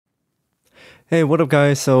Hey, what up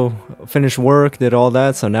guys? So, finished work, did all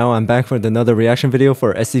that, so now I'm back with another reaction video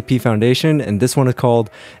for SCP Foundation, and this one is called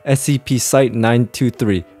SCP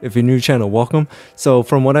Site-923. If you're new to the channel, welcome. So,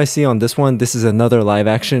 from what I see on this one, this is another live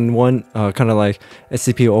action one, kind of like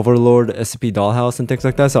SCP Overlord, SCP Dollhouse, and things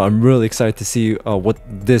like that, so I'm really excited to see what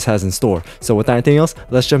this has in store. So, without anything else,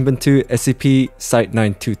 let's jump into SCP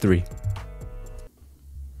Site-923.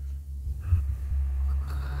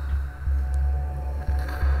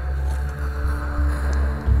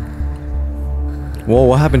 Whoa,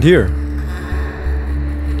 what happened here?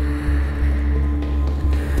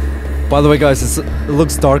 By the way guys, it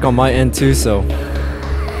looks dark on my end too, so...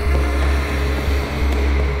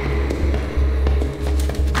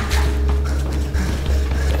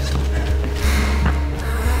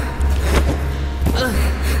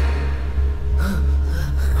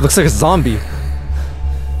 Looks like a zombie.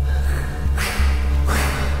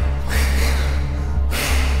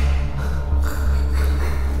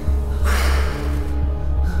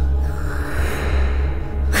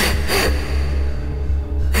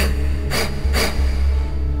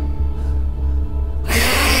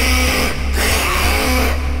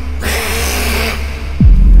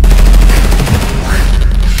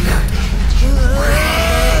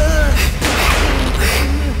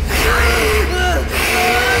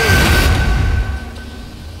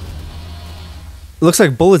 It looks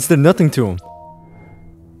like bullets did nothing to him.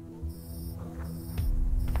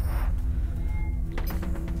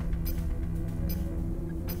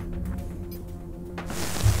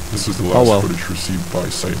 This is the last footage received by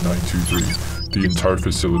Site-923. The entire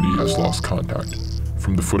facility has lost contact.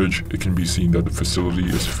 From the footage, it can be seen that the facility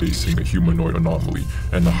is facing a humanoid anomaly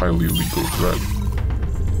and a highly illegal threat.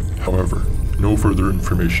 However, no further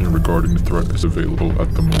information regarding the threat is available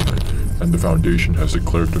at the moment, and the Foundation has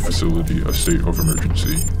declared the facility a state of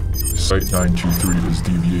emergency. Site-923 is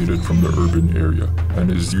deviated from the urban area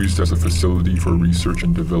and is used as a facility for research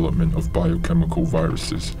and development of biochemical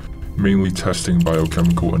viruses, mainly testing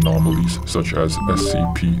biochemical anomalies such as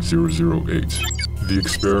SCP-008. The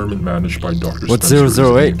experiment managed by Dr. Spencer is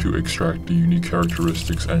aimed to extract the unique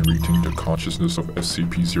characteristics and retain the consciousness of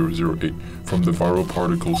SCP-008 from the viral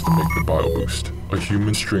particles to make the BioBoost, a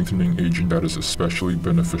human strengthening agent that is especially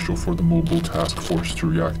beneficial for the Mobile Task Force to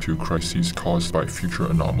react to crises caused by future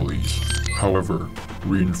anomalies. However,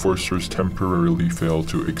 reinforcers temporarily failed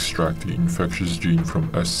to extract the infectious gene from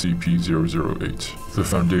SCP-008. The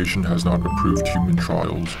Foundation has not approved human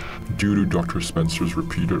trials. Due to Dr. Spencer's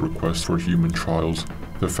repeated requests for human trials,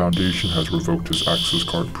 the Foundation has revoked his access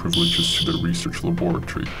card privileges to the research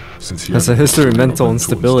laboratory, since he has a history of mental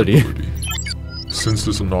instability. Since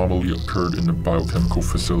this anomaly occurred in the biochemical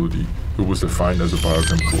facility, it was defined as a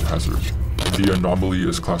biochemical hazard. The anomaly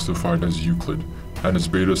is classified as Euclid, and as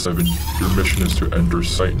Beta 7, your mission is to enter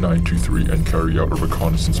Site-923 and carry out a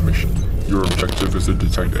reconnaissance mission. Your objective is to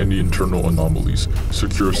detect any internal anomalies,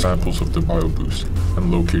 secure samples of the BioBoost,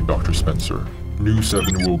 and locate Dr. Spencer. New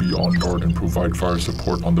 7 will be on guard and provide fire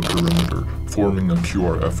support on the perimeter, forming a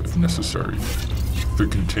QRF if necessary. The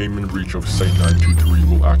containment breach of Site-923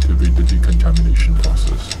 will activate the decontamination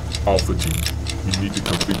process. Alpha Team, you need to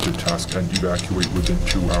complete the task and evacuate within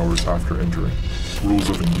 2 hours after entering. Rules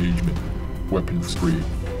of engagement. Weapons free.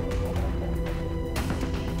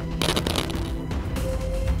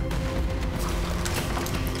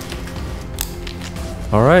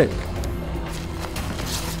 All right.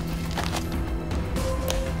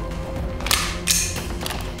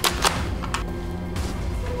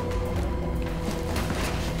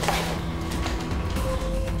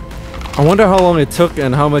 I wonder how long it took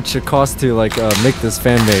and how much it cost to like make this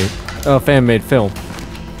fan-made film.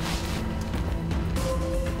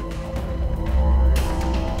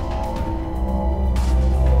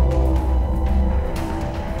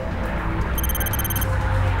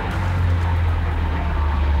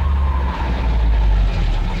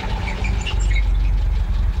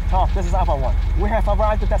 This is Alpha 1. We have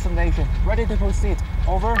arrived at destination. Ready to proceed.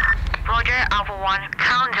 Over. Roger, Alpha 1.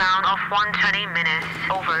 Countdown of 120 minutes.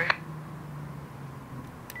 Over.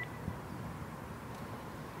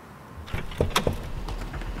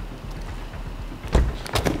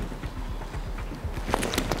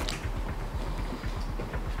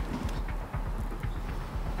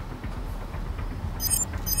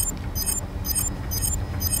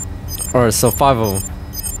 Alright, so 5 of them.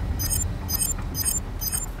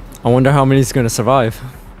 I wonder how many's gonna survive.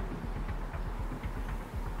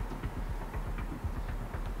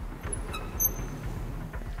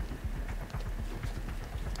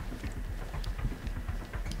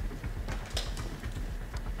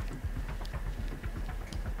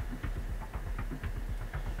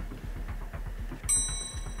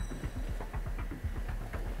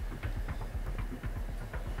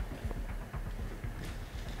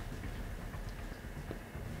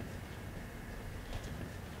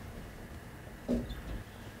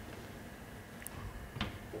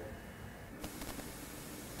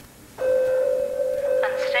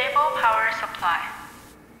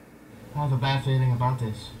 I have a bad feeling about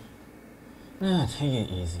this. Take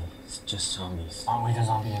it easy. It's just zombies. Aren't we the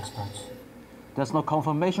zombie experts? There's no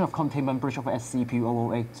confirmation of containment breach of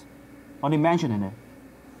SCP-008. Only mentioning it.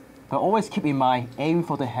 But always keep in mind, aim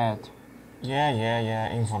for the head. Yeah.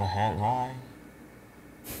 Aim for the head, right?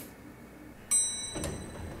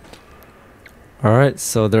 Alright,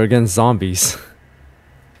 so they're against zombies.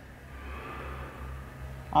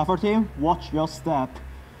 Alpha team, watch your step.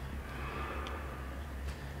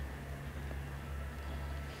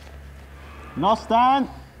 Not stand.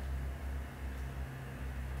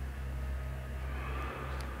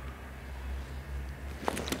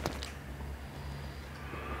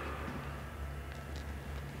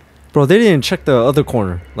 Bro, they didn't check the other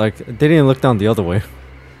corner. Like, they didn't look down the other way.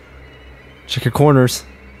 Check your corners.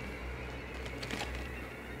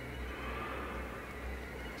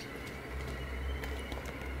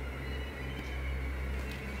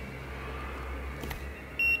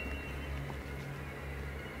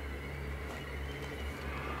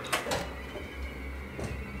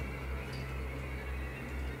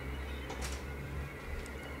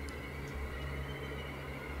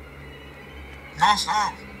 Nice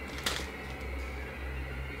up.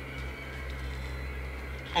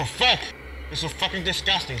 Oh fuck! This is so fucking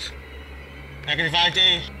disgusting. Negative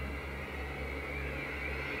ID.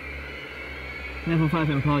 Level 5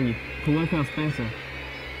 employee, co-worker Spencer.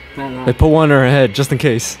 They put one on her head just in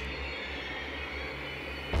case.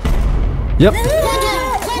 Yep.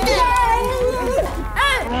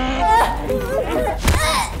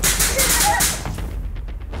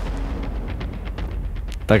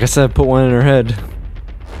 Like I said, put one in her head.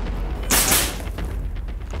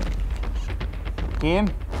 Team,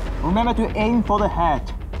 remember to aim for the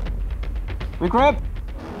head. Regrip.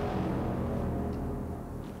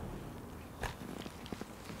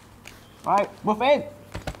 Right, move in.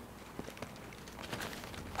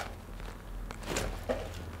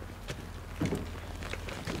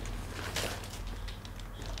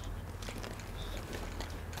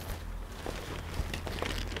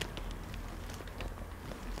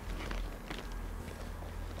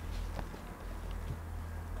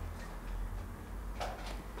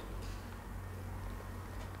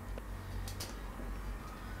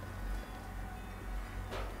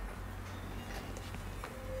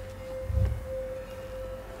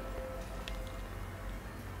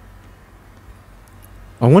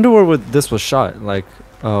 I wonder where this was shot. Like,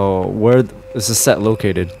 where is the set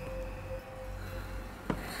located?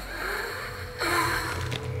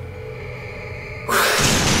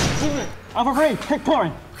 Alpha 3, take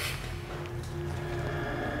point.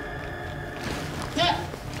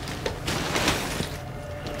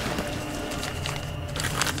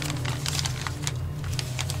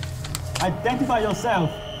 Identify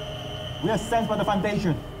yourself. We are sent by the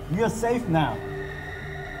Foundation. You are safe now.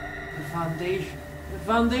 The Foundation? The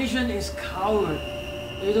Foundation is coward.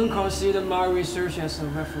 They don't consider my research as a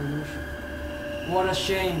revolution. What a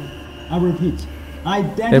shame. I repeat,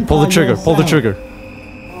 identify Hey, pull the trigger, yourself. pull the trigger.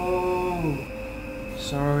 Oh,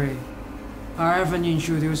 sorry. I haven't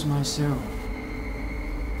introduced myself.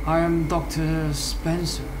 I am Dr.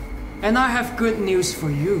 Spencer, and I have good news for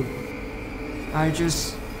you. I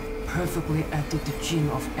just perfectly edited the gene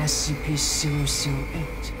of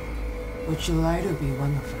SCP-008. Would you like to be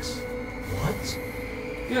one of us? What?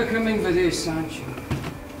 You're coming for this, aren't you?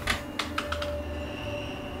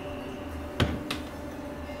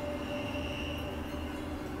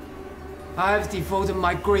 I have devoted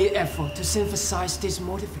my great effort to synthesize this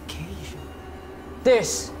modification.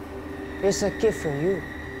 This is a gift for you,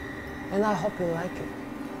 and I hope you like it.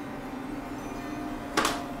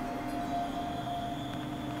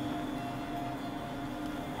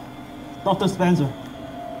 Dr. Spencer,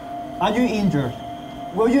 are you injured?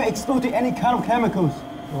 Were you exposed to any kind of chemicals?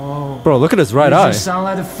 Whoa. Bro, look at his right You eye. sound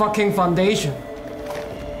like the fucking Foundation.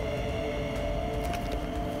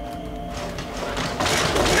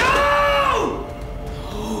 No!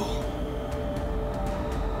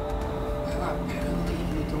 Well, apparently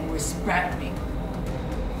you don't respect me.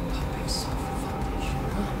 Puppets of the Foundation,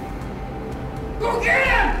 huh? Go get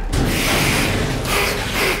him!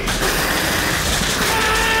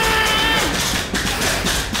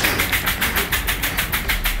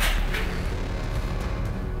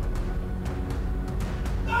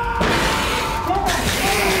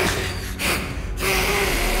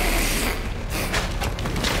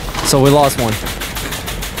 So we lost one.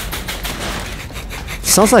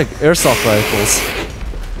 Sounds like airsoft rifles.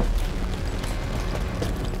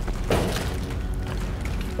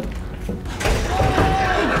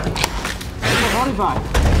 Forty-five.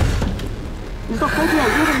 It's not going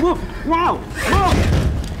to move. Now, move!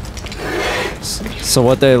 So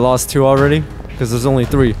what, they lost 2 already? Because there's only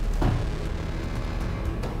 3.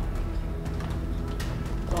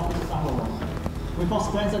 We got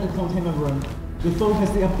Spencer in the containment room. The Foe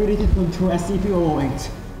has the ability to control SCP-008.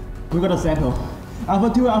 We got a sample.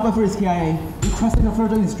 Alpha 2 and Alpha 3 is KIA. Requesting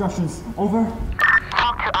further instructions. Over.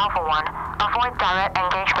 Talk to Alpha 1. Avoid direct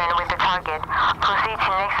engagement with the target. Proceed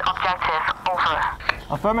to next objective. Over.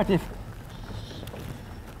 Affirmative.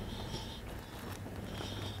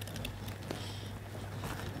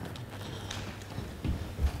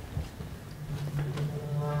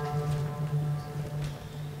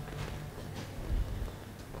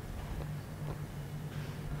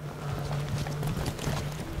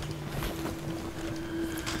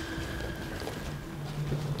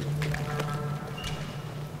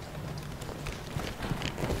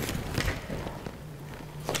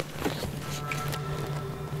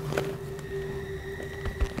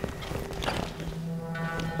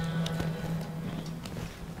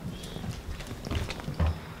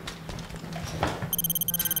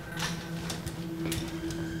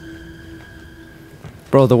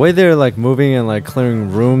 Bro, the way they're like moving and like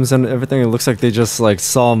clearing rooms and everything, it looks like they just like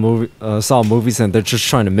saw movies and they're just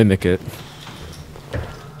trying to mimic it.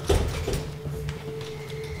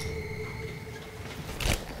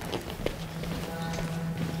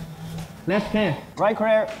 Left clear. Right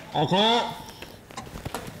clear. All clear.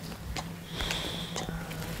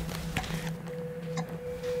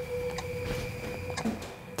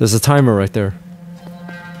 There's a timer right there.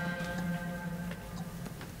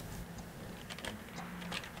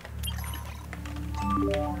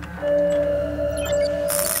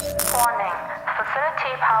 Warning.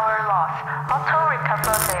 Facility power loss. Auto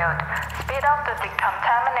recover failed. Speed up the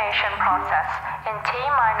decontamination process in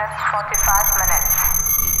T-minus 45 minutes.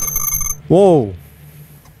 Whoa!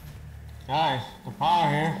 Guys, the power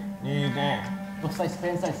here. Nearly there. Looks like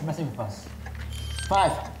Spencer is messing with us.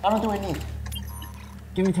 5. How long do we need?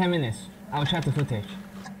 Give me 10 minutes. I'll check the footage.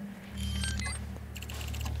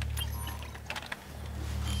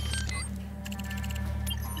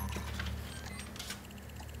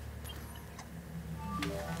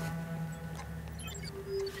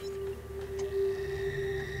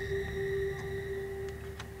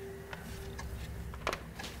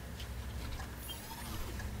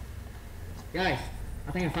 Guys,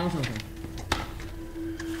 I think I found something.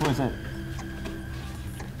 What is it?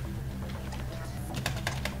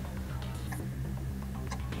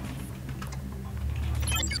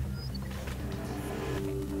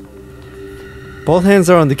 Both hands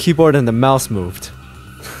are on the keyboard and the mouse moved.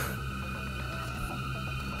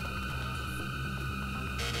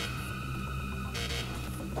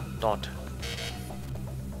 Dot.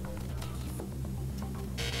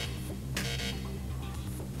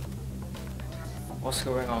 What's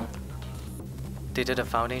going on? Did the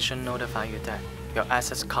Foundation notify you that your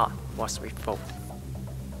access card was revoked?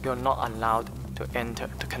 You're not allowed to enter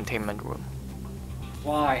the containment room.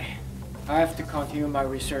 Why? I have to continue my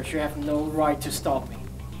research. You have no right to stop me.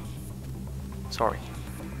 Sorry,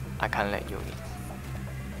 I can't let you in.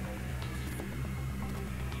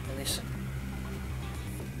 Listen.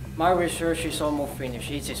 My research is almost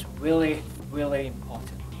finished. It is really, really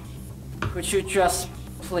important. Could you just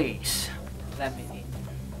please let me in?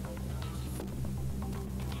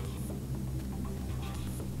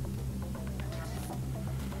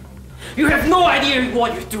 You have no idea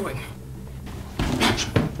what you're doing.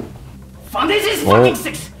 Foundation is fucking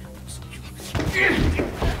sick.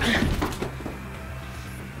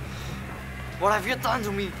 What have you done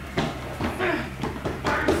to me?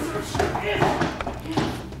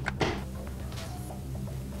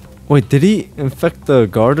 Wait, did he infect the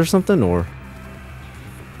guard or something, or?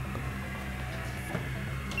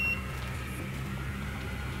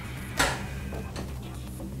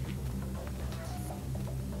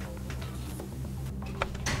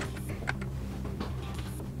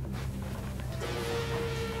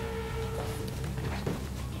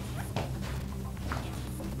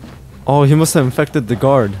 Oh, he must have infected the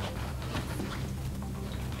guard.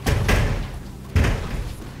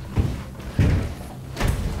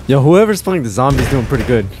 Yo, whoever's playing the zombie's doing pretty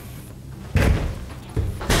good.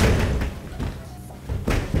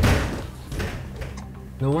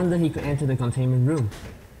 No wonder he could enter the containment room.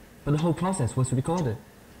 But the whole process was recorded.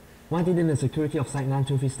 Why didn't the security of Site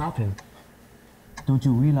 923 stop him? Don't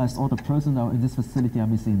you realize all the personnel in this facility are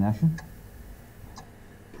missing in action?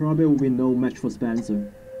 Probably will be no match for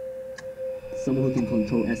Spencer. Someone who can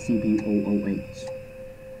control SCP-008.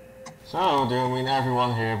 So, do you mean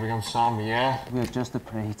everyone here becomes zombie, yeah? We are just the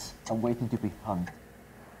prey, waiting to be hunted.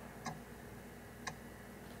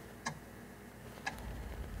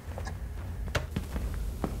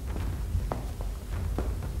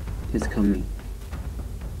 It's coming.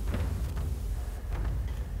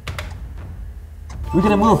 We're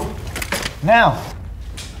gonna move. Now!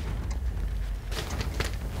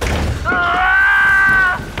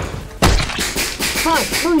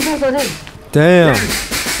 Damn.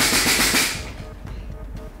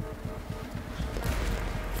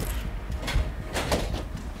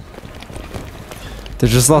 They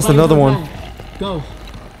just lost another one. Go.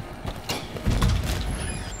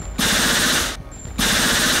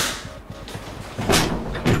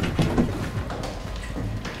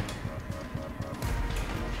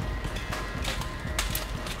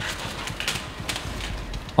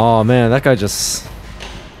 Oh man, that guy just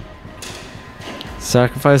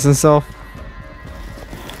sacrificed himself.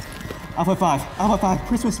 Alpha 5,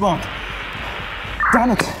 please respond.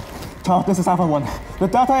 Damn it! Tom, this is Alpha 1. The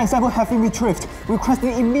data and sample have been retrieved.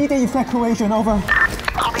 Requesting immediate evacuation, over.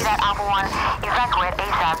 Copy that, Alpha 1. Evacuate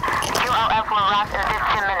ASAP. QLF will last in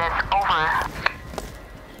 15 minutes, over.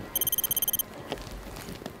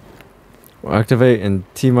 We'll activate in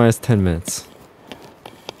T-minus 10 minutes.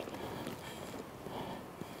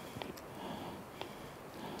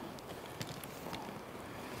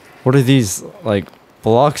 What are these, like,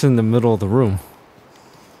 blocks in the middle of the room?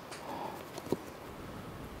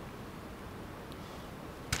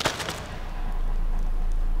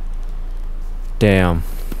 Damn.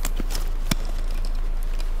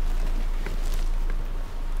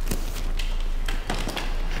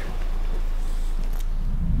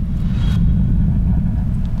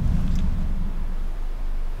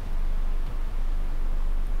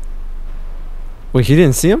 Wait, he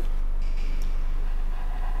didn't see him?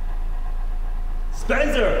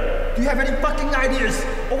 Spencer! Do you have any fucking ideas?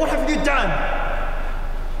 Or what have you done?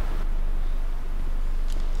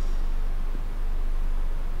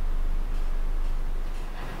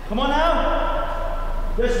 Come on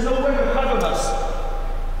now! There's no way to cover us!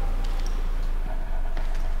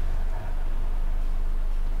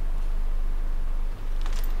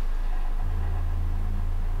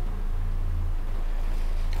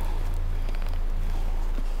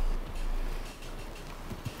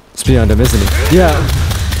 It's beyond him, isn't he? Yeah.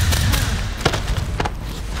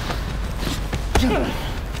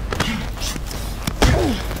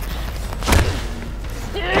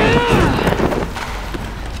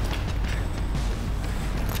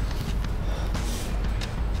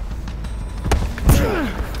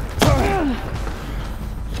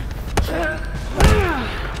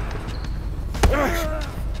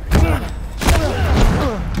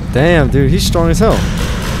 Damn, dude, he's strong as hell.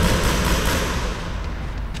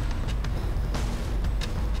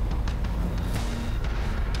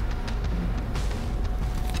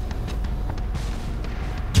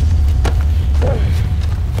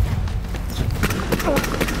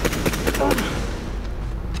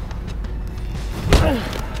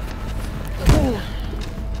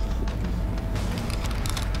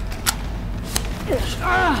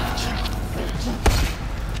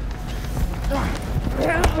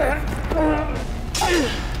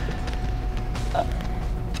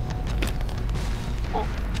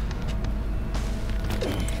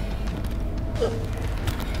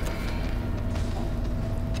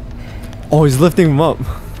 Oh, he's lifting him up.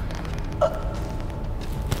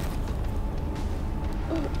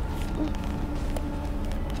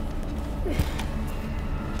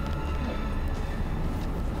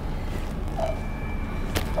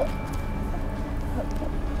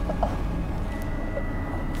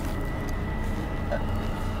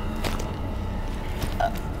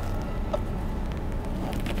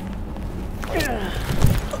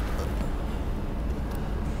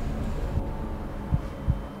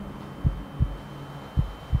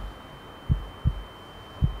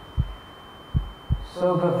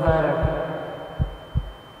 So pathetic.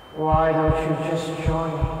 Why don't you just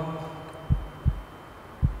join me?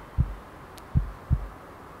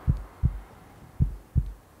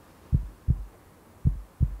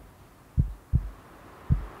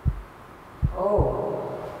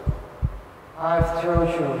 Oh, I've told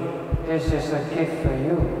you this is a gift for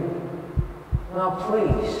you. Now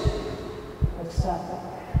please, accept it.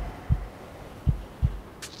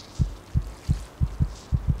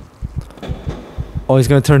 Oh, he's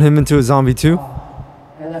gonna turn him into a zombie too?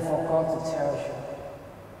 And I forgot to tell you.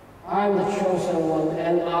 I'm the chosen one,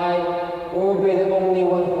 and I will be the only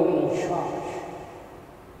one who in charge.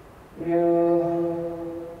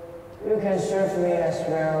 You can serve me as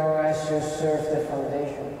well as you serve the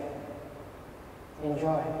Foundation.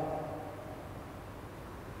 Enjoy.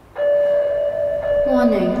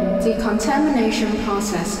 Warning, decontamination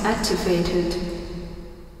process activated.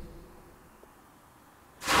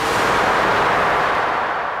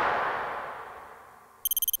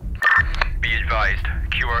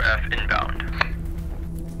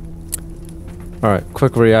 Alright,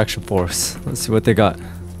 quick reaction force. Let's see what they got.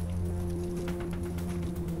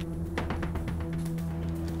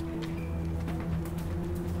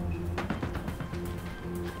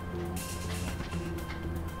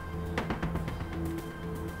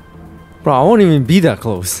 Bro, I won't even be that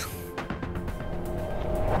close.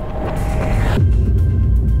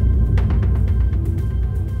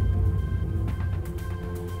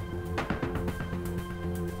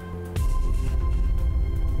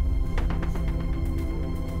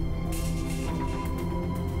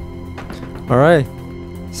 Alright,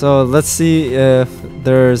 so let's see if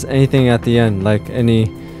there's anything at the end, like any,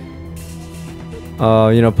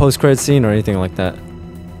 you know, post-credit scene or anything like that.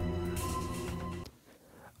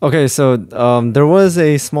 Okay, so there was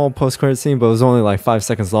a small post-credit scene, but it was only like 5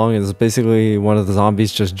 seconds long. It was basically one of the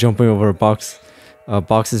zombies just jumping over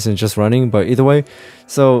boxes and just running. But either way,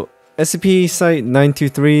 so SCP Site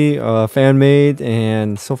 923 fan-made,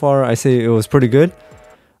 and so far I say it was pretty good.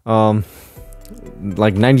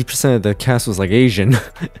 Like 90% of the cast was like Asian.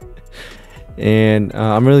 And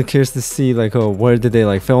I'm really curious to see like where did they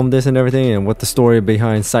like film this and everything, and what the story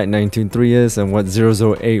behind Site 923 is, and what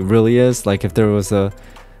 008 really is. Like if there was a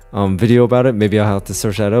video about it, maybe I'll have to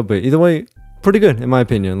search that up. But either way, pretty good in my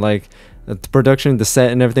opinion. Like the production, the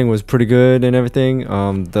set and everything was pretty good and everything.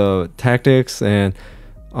 The tactics and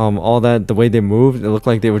all that, the way they moved, it looked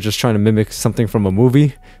like they were just trying to mimic something from a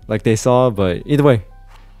movie like they saw. But either way,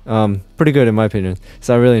 pretty good in my opinion,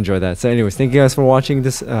 so I really enjoyed that. So anyways, thank you guys for watching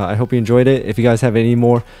this. I hope you enjoyed it. If you guys have any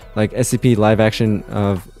more like SCP live action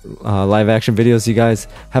videos you guys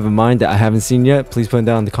have in mind that I haven't seen yet, please put them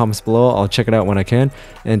down in the comments below. I'll check it out when I can.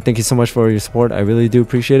 And thank you so much for your support. I really do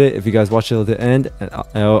appreciate it. If you guys watch till the end,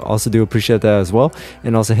 I also do appreciate that as well.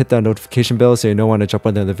 And also hit that notification bell so you know when I jump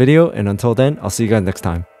on the video. And until then, I'll see you guys next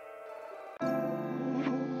time.